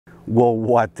Well,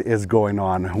 what is going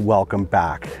on? Welcome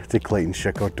back to Clayton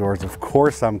Schick Outdoors. Of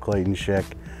course, I'm Clayton Schick.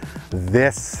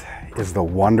 This is the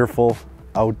wonderful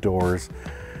outdoors.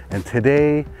 And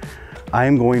today I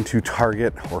am going to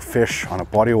target or fish on a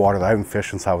body of water that I haven't fished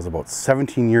since I was about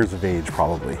 17 years of age,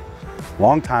 probably.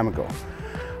 Long time ago.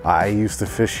 I used to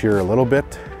fish here a little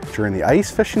bit during the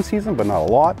ice fishing season, but not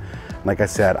a lot. Like I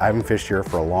said, I haven't fished here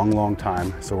for a long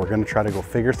time. So we're gonna try to go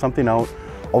figure something out.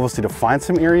 Obviously to find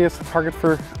some areas to target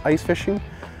for ice fishing,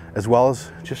 as well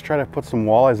as just try to put some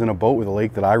walleyes in a boat with a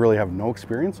lake that I really have no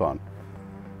experience on.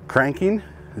 Cranking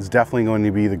is definitely going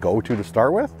to be the go-to to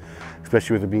start with,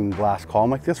 especially with it being glass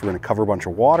calm like this. We're gonna cover a bunch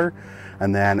of water,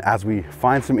 and then as we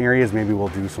find some areas, maybe we'll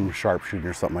do some sharpshooting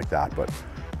or something like that. But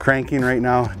cranking right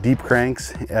now, deep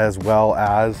cranks, as well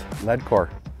as lead core.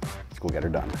 Let's go get her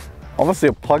done. Obviously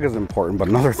a plug is important, but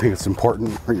another thing that's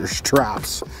important are your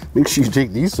straps. Make sure you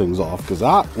take these things off, because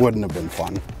that wouldn't have been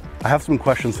fun. I have some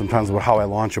questions sometimes about how I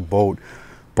launch a boat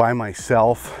by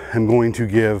myself. I'm going to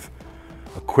give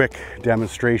a quick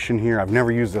demonstration here. I've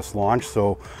never used this launch,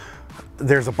 so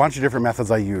there's a bunch of different methods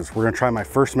I use. We're gonna try my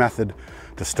first method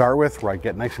to start with, where I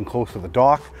get nice and close to the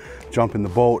dock, jump in the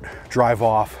boat, drive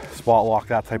off, spot lock,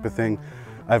 that type of thing.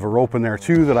 I have a rope in there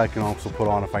too that I can also put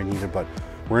on if I need it, but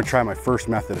we're gonna try my first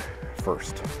method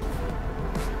first.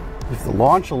 If the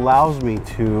launch allows me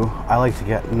to, I like to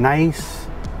get nice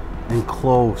and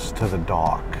close to the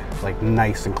dock, like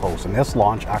nice and close. And this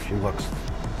launch actually looks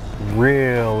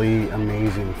really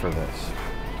amazing for this.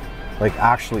 Like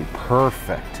actually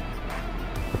perfect.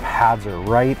 The pads are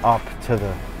right up to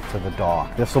the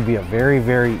dock. This will be a very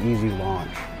easy launch.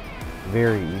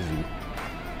 Very easy.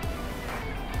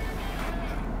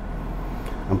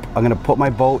 I'm gonna put my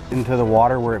boat into the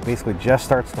water where it basically just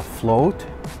starts to float.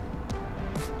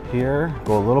 Here,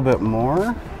 go a little bit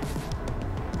more.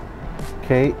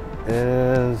 Okay,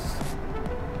 is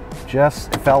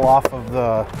just fell off of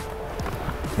the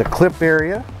clip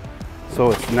area.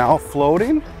 So it's now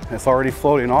floating. It's already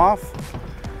floating off.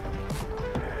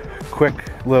 Quick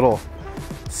little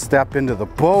step into the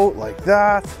boat like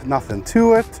that, nothing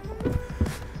to it.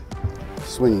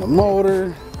 Swing the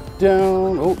motor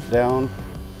down, oh, down.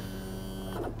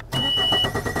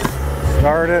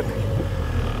 Start it.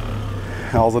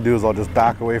 All I'll do is I'll just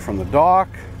back away from the dock.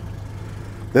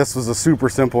 This was a super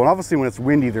simple, and obviously when it's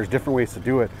windy, there's different ways to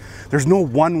do it. There's no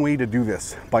one way to do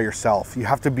this by yourself. You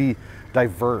have to be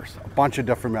diverse, a bunch of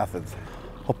different methods.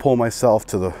 I'll pull myself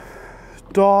to the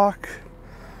dock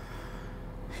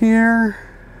here,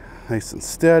 nice and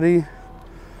steady.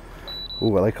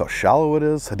 Ooh, I like how shallow it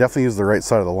is. I definitely use the right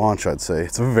side of the launch, I'd say.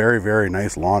 It's a very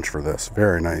nice launch for this,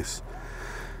 very nice.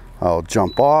 I'll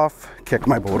jump off, kick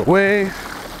my boat away.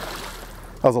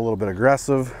 That was a little bit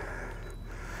aggressive.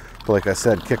 But like I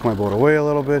said, kick my boat away a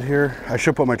little bit here. I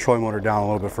should put my trolling motor down a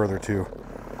little bit further too.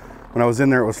 When I was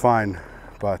in there, it was fine,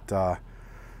 but down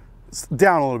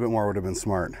a little bit more would have been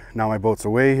smart. Now my boat's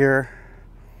away here.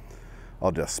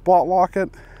 I'll just spot lock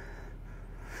it.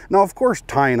 Now, of course,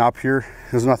 tying up here,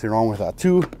 there's nothing wrong with that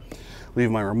too. Leave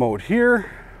my remote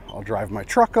here. I'll drive my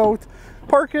truck out,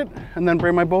 park it, and then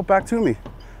bring my boat back to me.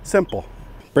 Simple.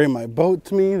 Bring my boat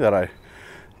to me that I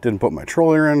didn't put my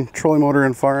trolling motor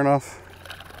in far enough.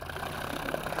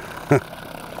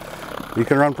 You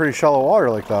can run pretty shallow water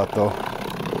like that though.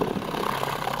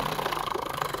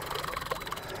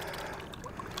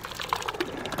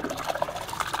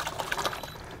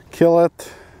 Kill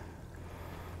it.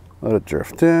 Let it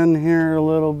drift in here a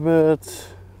little bit.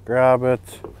 Grab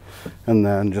it. And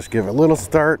then just give it a little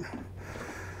start.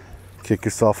 Kick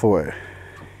yourself away.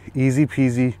 Easy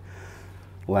peasy,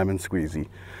 lemon squeezy.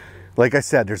 Like I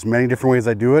said, there's many different ways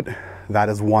I do it. That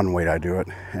is one way I do it,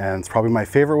 and it's probably my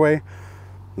favorite way.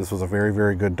 This was a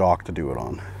very good dock to do it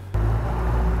on.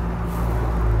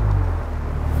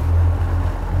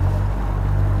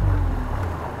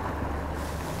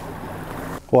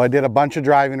 Well, I did a bunch of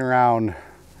driving around,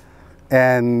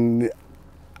 and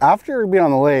after being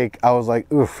on the lake, I was like,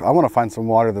 oof, I want to find some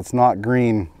water that's not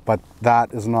green, but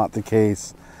that is not the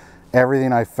case.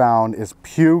 Everything I found is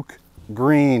puke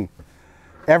green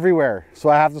everywhere. So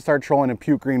I have to start trolling in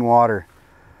puke green water.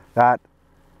 That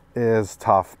is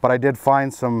tough, but I did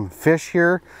find some fish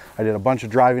here. I did a bunch of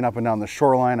driving up and down the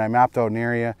shoreline. I mapped out an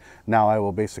area. Now I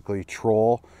will basically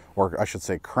troll, or I should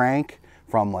say crank,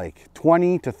 from like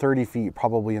 20 to 30 feet,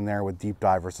 probably in there with deep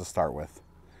divers to start with.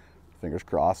 Fingers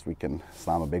crossed we can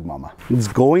slam a big mama. It's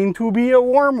going to be a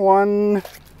warm one.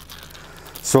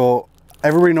 So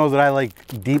everybody knows that I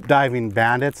like deep diving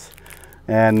bandits,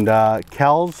 and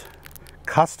Kel's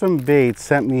Custom Baits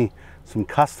sent me some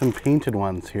custom painted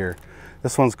ones here.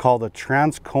 This one's called a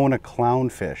Transcona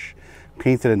Clownfish.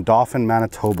 painted in Dauphin,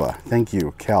 Manitoba. Thank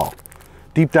you, Kel.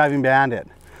 Deep Diving Bandit.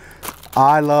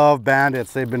 I love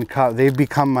bandits. They've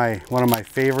become one of my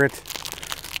favorite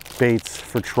baits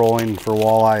for trolling for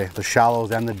walleye, the shallows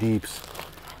and the deeps.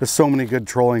 There's so many good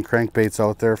trolling crankbaits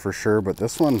out there for sure, but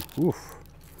this one, oof,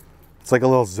 it's like a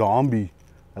little zombie.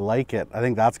 I like it. I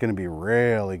think that's going to be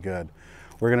really good.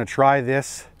 We're going to try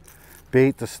this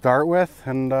bait to start with,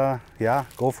 and yeah,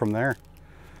 go from there.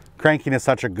 Cranking is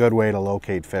such a good way to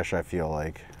locate fish, I feel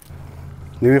like.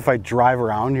 Maybe if I drive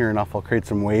around here enough, I'll create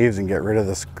some waves and get rid of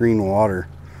this green water.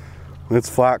 When it's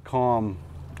flat calm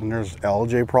and there's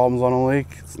LJ problems on a lake,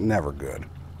 it's never good.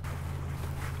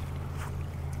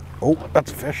 Oh,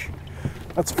 that's a fish.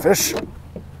 That's a fish.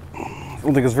 I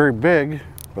don't think it's very big,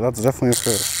 but that's definitely a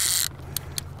fish.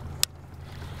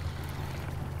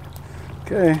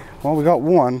 Okay, well, we got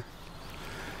one.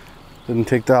 Didn't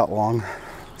take that long.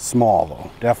 Small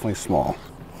though, definitely small.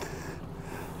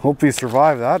 Hope we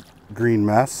survive that green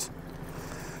mess.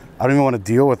 I don't even want to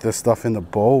deal with this stuff in the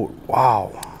boat.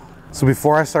 Wow. So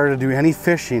before I started to do any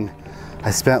fishing, I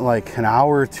spent like an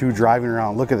hour or two driving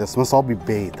around. Look at this, must all be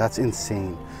bait. That's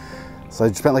insane. So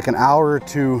I spent like an hour or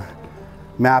two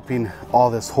mapping all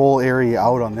this whole area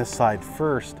out on this side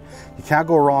first. You can't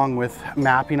go wrong with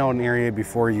mapping out an area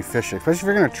before you fish it, especially if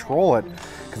you're going to troll it,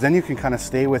 because then you can kind of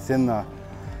stay within the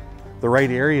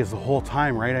right areas the whole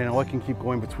time, right? I know I can keep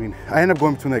going between, I end up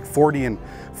going between like 40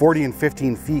 and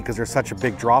 15 feet because there's such a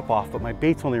big drop off, but my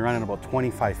bait's only running about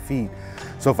 25 feet.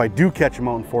 So if I do catch them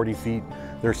out in 40 feet,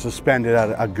 they're suspended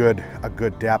at a good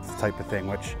depth type of thing,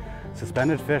 which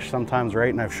suspended fish sometimes, right,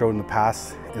 and I've showed in the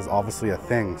past, is obviously a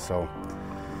thing. So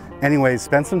anyways,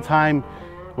 spend some time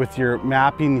with your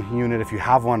mapping unit if you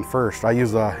have one first. I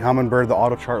use the Humminbird, the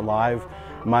Auto Chart Live.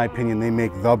 In my opinion, they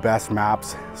make the best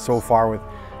maps so far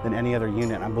than any other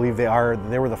unit. I believe they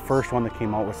were the first one that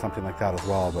came out with something like that as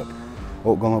well, but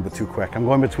oh, going a little bit too quick. I'm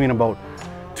going between about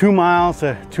 2 miles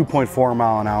to 2.4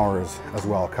 mile an hour as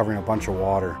well, covering a bunch of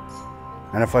water.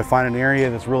 And if I find an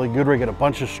area that's really good where I get a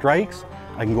bunch of strikes,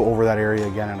 I can go over that area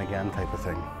again and again type of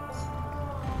thing.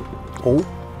 Oh,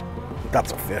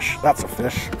 that's a fish. That's a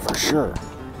fish for sure.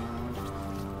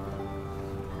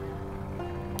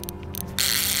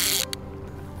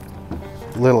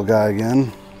 Little guy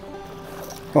again.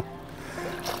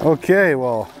 Okay,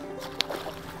 well,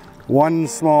 one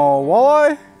small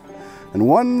walleye and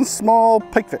one small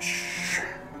pikefish.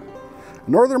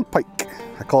 Northern pike.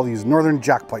 I call these northern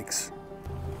jack pikes.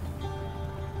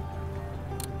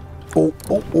 Oh,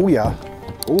 oh, oh yeah.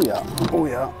 Oh yeah, oh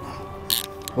yeah.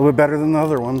 A little bit better than the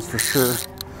other ones for sure.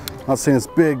 Not saying it's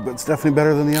big, but it's definitely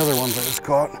better than the other ones I just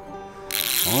caught.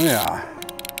 Oh yeah.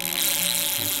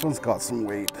 This one's got some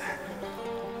weight.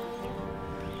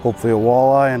 Hopefully a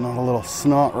walleye and not a little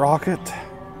snot rocket,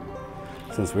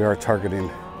 since we are targeting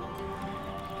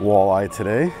walleye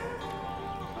today.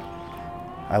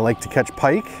 I like to catch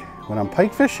pike when I'm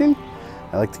pike fishing.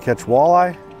 I like to catch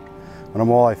walleye when I'm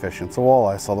walleye fishing. It's a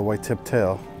walleye, I saw the white tip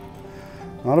tail.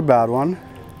 Not a bad one.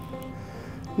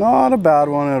 Not a bad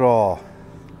one at all.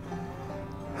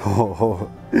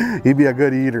 Oh, you'd be a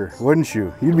good eater, wouldn't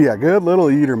you? You'd be a good little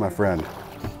eater, my friend.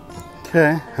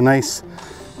 Okay, a nice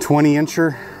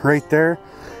 20-incher right there.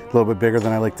 A little bit bigger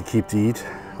than I like to keep to eat.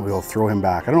 We'll throw him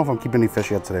back. I don't know if I'm keeping any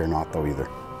fish yet today or not though either.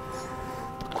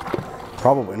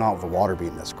 Probably not with the water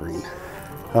being this green.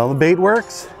 Well, the bait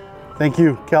works. Thank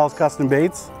you, Cal's Custom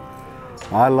Baits.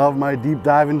 I love my deep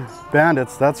diving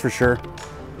bandits, that's for sure.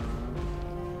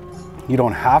 You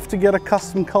don't have to get a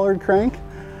custom colored crank,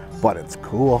 but it's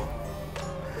cool.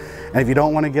 And if you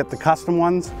don't want to get the custom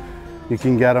ones, you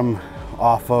can get them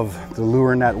off of the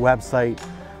Lurenet website,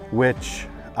 which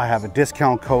I have a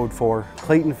discount code for,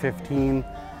 Clayton 15.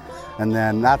 And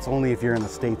then that's only if you're in the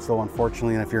States though,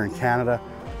 unfortunately. And if you're in Canada,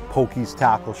 Pokey's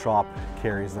Tackle Shop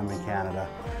carries them in Canada.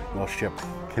 They'll ship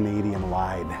Canadian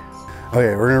wide.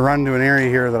 Okay, we're gonna run to an area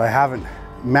here that I haven't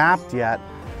mapped yet,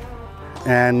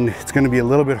 and it's gonna be a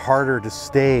little bit harder to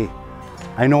stay.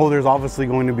 I know there's obviously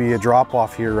going to be a drop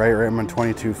off here, right I'm on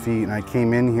 22 feet, and I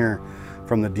came in here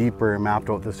from the deeper and mapped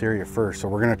out this area first. So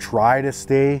we're gonna try to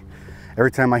stay. Every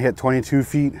time I hit 22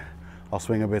 feet, I'll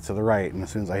swing a bit to the right, and as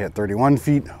soon as I hit 31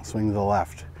 feet, I'll swing to the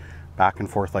left. Back and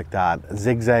forth like that.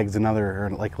 Zigzags another, or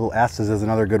like little S's is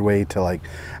another good way to like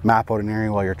map out an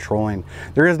area while you're trolling.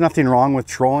 There is nothing wrong with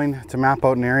trolling to map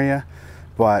out an area,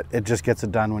 but it just gets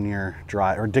it done when you're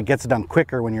or it gets it done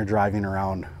quicker when you're driving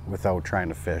around without trying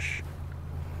to fish.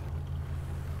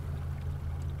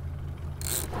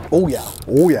 Oh yeah,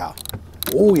 oh yeah,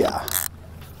 oh yeah.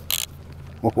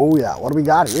 Oh yeah, what do we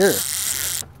got here?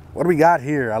 What do we got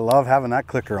here? I love having that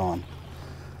clicker on.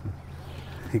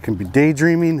 You can be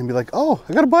daydreaming and be like, oh,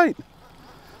 I got a bite.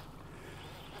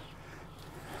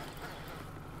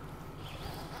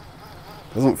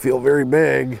 Doesn't feel very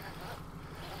big.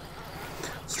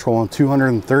 It's trolling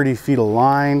 230 feet of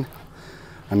line.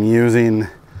 I'm using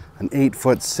an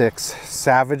 8'6"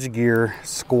 Savage Gear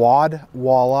Squad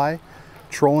Walleye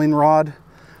trolling rod.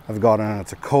 I've got a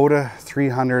Dakota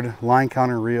 300 line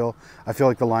counter reel. I feel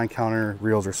like the line counter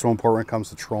reels are so important when it comes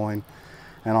to trolling.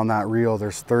 And on that reel,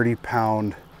 there's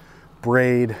 30-pound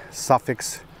braid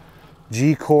Sufix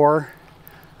G-core.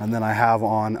 And then I have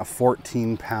on a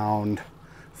 14-pound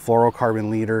fluorocarbon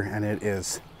leader, and it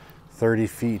is 30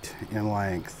 feet in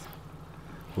length.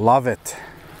 Love it.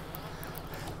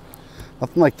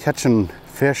 Nothing like catching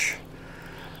fish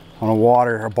on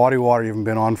a body water you haven't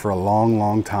been on for a long,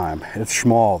 long time. It's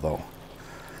small though.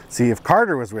 See, if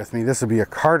Carter was with me, this would be a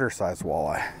Carter-sized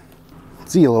walleye.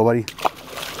 See you, little buddy.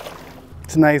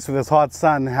 It's nice with this hot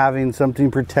sun having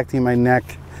something protecting my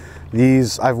neck.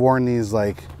 These, I've worn these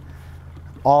like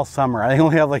all summer. I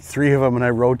only have like 3 of them and I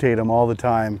rotate them all the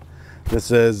time.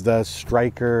 This is the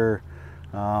Striker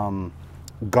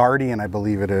Guardian, I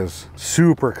believe it is.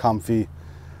 Super comfy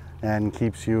and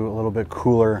keeps you a little bit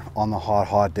cooler on the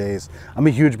hot days. I'm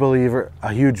a huge believer,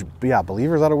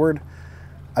 believer, is that a word?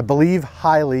 I believe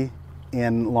highly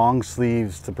in long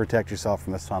sleeves to protect yourself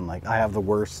from the sun. Like, I have the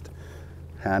worst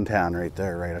hand tan right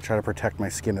there, right? I try to protect my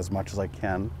skin as much as I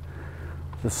can.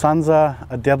 The sun's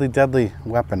a deadly, deadly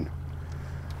weapon.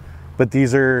 But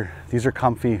these are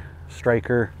comfy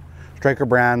Striker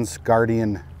brands,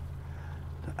 Guardian.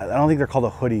 I don't think they're called a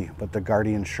hoodie, but the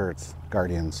Guardian shirts,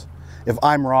 Guardians. If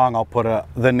I'm wrong, I'll put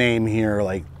the name here,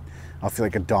 like, I'll feel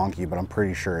like a donkey, but I'm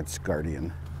pretty sure it's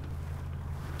Guardian.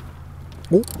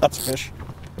 Oh, that's a fish.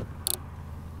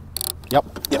 Yep,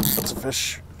 that's a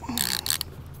fish.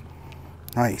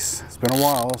 Nice. It's been a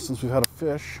while since we've had a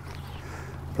fish.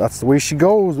 That's the way she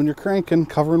goes when you're cranking,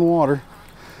 covering water.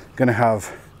 You're gonna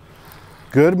have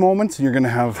good moments and you're gonna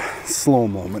have slow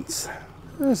moments.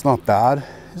 It's not bad.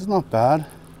 It's not bad.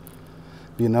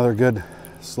 Be another good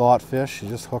slot fish. He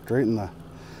just hooked right in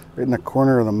the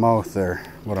corner of the mouth there.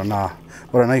 What a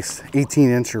nice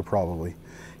 18-incher probably.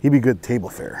 He'd be good table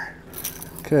fare.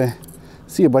 Okay,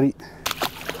 see you, buddy.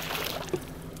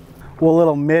 Well, a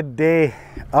little midday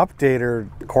update, or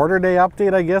quarter day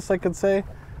update, I guess I could say.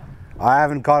 I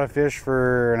haven't caught a fish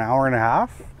for an hour and a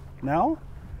half now.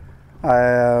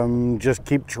 I just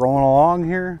keep trolling along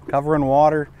here, covering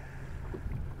water.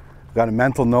 Got a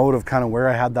mental note of kind of where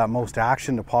I had that most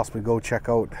action to possibly go check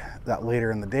out that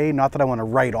later in the day. Not that I want to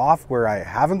write off where I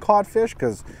haven't caught fish,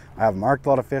 because I have marked a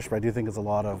lot of fish, but I do think it's a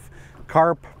lot of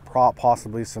carp,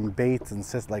 possibly some baits and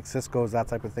like Cisco's, that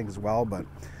type of thing as well. But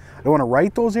I don't want to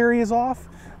write those areas off,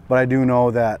 but I do know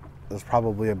that there's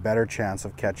probably a better chance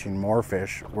of catching more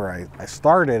fish where I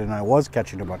started, and I was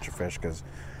catching a bunch of fish, because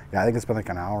yeah, I think it's been like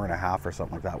an hour and a half or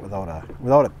something like that without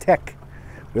a tick,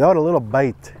 without a little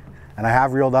bite. And I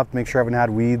have reeled up to make sure I haven't had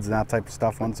weeds and that type of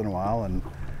stuff once in a while. And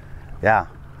yeah,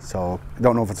 so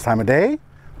don't know if it's time of day,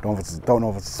 don't know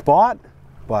if it's a spot,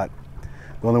 but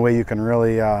the only way you can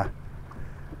really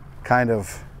kind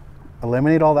of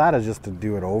eliminate all that is just to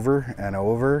do it over and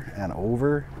over and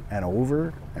over and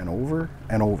over and over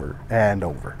and over and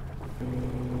over.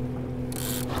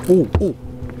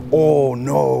 Oh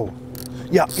no.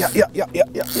 Yeah.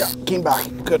 Came back.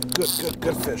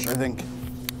 Good fish, I think.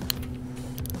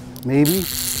 Maybe.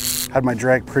 Had my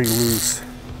drag pretty loose.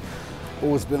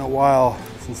 Oh, it's been a while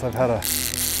since I've had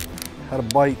a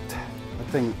bite. That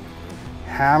thing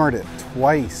hammered it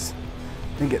twice.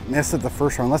 I think it missed it the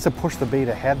first time, unless it pushed the bait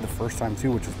ahead the first time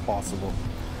too, which is possible.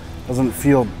 Doesn't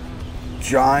feel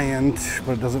giant,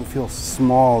 but it doesn't feel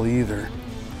small either.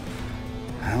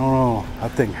 I don't know.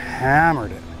 That thing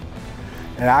hammered it.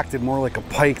 It acted more like a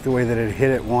pike the way that it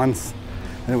hit it once,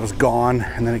 and it was gone,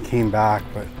 and then it came back.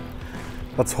 But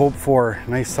let's hope for a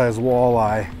nice sized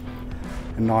walleye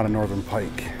and not a northern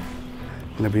pike.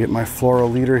 I'm gonna be at my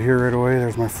fluoro leader here right away.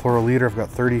 There's my fluoro leader. I've got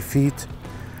 30 feet.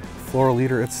 Fluoro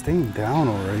leader, it's staying down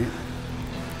all right.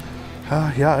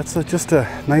 Yeah, it's just a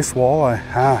nice walleye.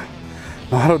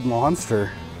 Not a monster.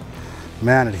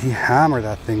 Man, did he hammer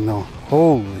that thing though.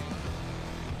 Holy.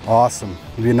 Awesome.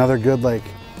 Maybe another good like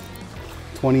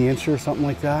 20-incher or something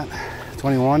like that.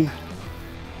 21.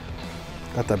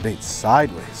 Got that bait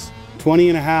sideways. 20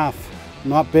 and a half.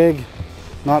 Not big,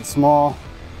 not small,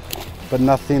 but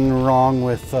nothing wrong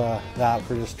with that.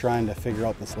 We're just trying to figure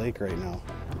out this lake right now.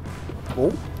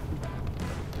 Oh,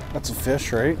 that's a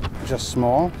fish, right? Just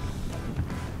small.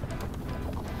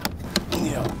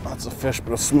 Yeah, that's a fish,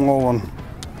 but a small one.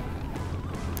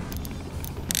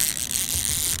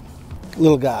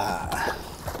 Little guy.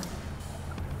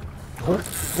 Oh,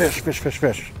 fish.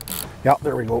 Yeah,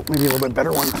 there we go. Maybe a little bit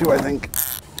better one too, I think.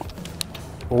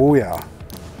 Oh yeah.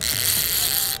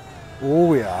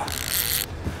 Oh yeah.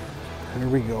 There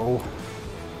we go.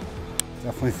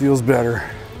 Definitely feels better.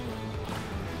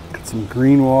 Got some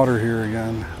green water here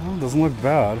again. Oh, doesn't look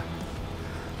bad.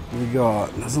 What do we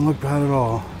got? Doesn't look bad at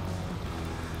all.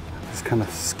 Just kind of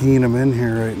skiing them in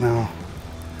here right now.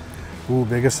 Ooh,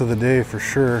 biggest of the day for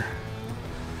sure.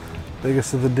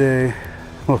 Biggest of the day.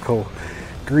 Look how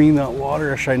green that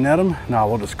water is. Should I net them? No,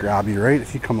 we'll just grab you, right?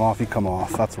 If you come off, you come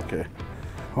off. That's okay.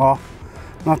 Well,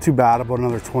 not too bad, about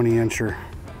another 20-incher.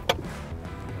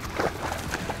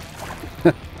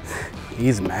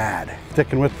 He's mad.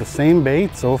 Sticking with the same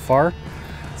bait so far.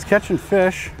 It's catching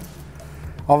fish.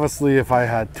 Obviously, if I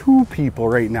had 2 people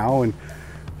right now and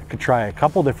I could try a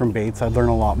couple different baits, I'd learn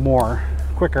a lot more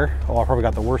quicker. Oh, I probably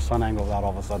got the worst sun angle of that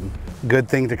all of a sudden. Good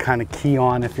thing to kind of key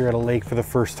on if you're at a lake for the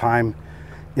first time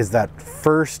is that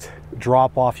first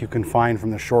drop off you can find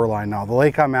from the shoreline. Now, the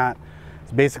lake I'm at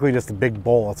is basically just a big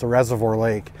bowl. It's a reservoir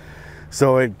lake.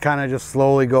 So it kind of just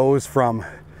slowly goes from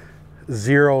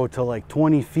 0 to like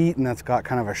 20 feet, and that's got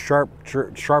kind of a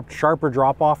sharper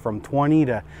drop off from 20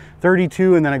 to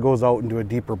 32, and then it goes out into a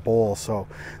deeper bowl. So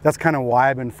that's kind of why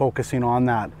I've been focusing on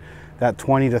that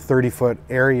 20 to 30 foot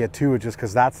area too, just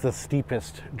because that's the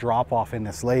steepest drop off in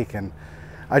this lake. And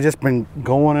I've just been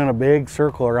going in a big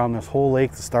circle around this whole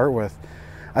lake to start with.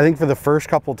 I think for the first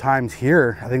couple times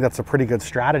here, I think that's a pretty good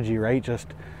strategy, right? Just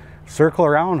circle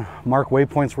around, mark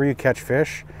waypoints where you catch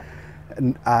fish,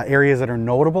 areas that are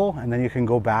notable, and then you can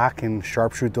go back and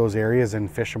sharpshoot those areas and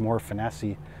fish a more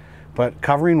finessey. But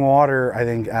covering water, I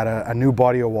think at a new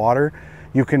body of water,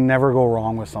 you can never go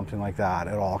wrong with something like that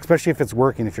at all, especially if it's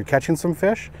working. If you're catching some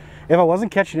fish, if I wasn't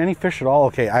catching any fish at all,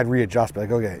 okay, I'd readjust, but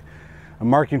like, okay, I'm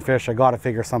marking fish, I got to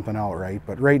figure something out, right?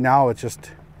 But right now it's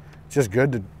just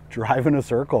good to drive in a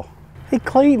circle. Hey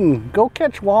Clayton, go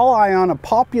catch walleye on a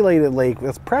populated lake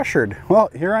that's pressured. Well,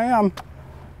 here I am.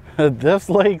 This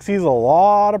lake sees a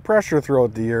lot of pressure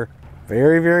throughout the year.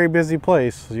 Very, very busy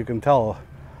place. As you can tell,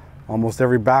 almost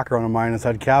every background of mine has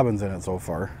had cabins in it so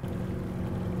far.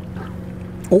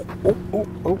 Oh, oh, oh,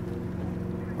 oh.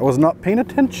 I was not paying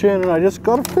attention and I just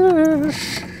got a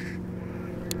fish.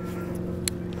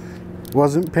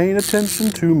 Wasn't paying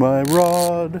attention to my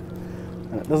rod.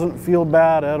 And it doesn't feel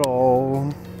bad at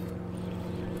all.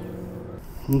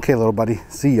 Okay, little buddy,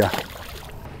 see ya.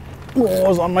 Oh, I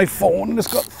was on my phone and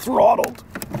just got throttled.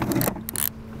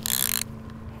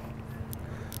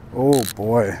 Oh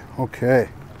boy, okay.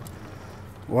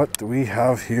 What do we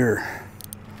have here?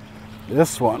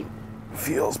 This one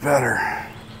feels better.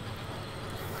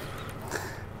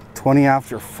 20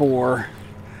 after 4.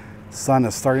 Sun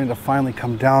is starting to finally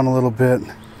come down a little bit.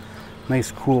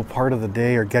 Nice cool part of the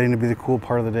day, or getting to be the cool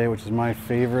part of the day, which is my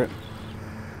favorite.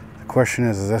 The question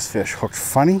is this fish hooked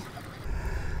funny?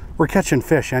 We're catching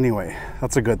fish anyway.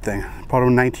 That's a good thing. About a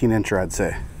 19-incher, I'd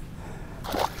say.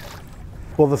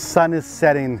 Well, the sun is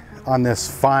setting on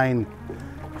this fine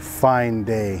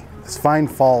day. This fine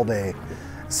fall day.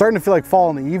 It's starting to feel like fall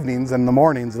in the evenings and the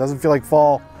mornings. It doesn't feel like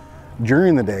fall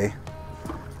during the day.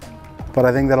 But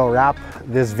I think that'll wrap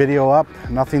this video up.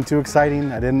 Nothing too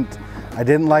exciting. I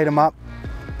didn't light them up,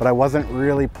 but I wasn't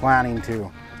really planning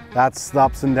to. That's the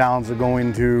ups and downs of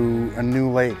going to a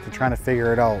new lake, to trying to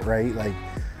figure it out, right? Like,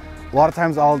 a lot of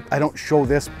times I don't show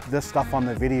this stuff on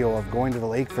the video of going to the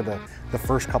lake for the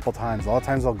first couple times. A lot of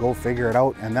times I'll go figure it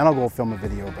out and then I'll go film a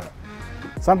video, but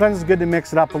sometimes it's good to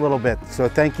mix it up a little bit. So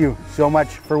thank you so much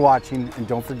for watching, and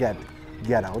don't forget,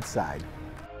 get outside.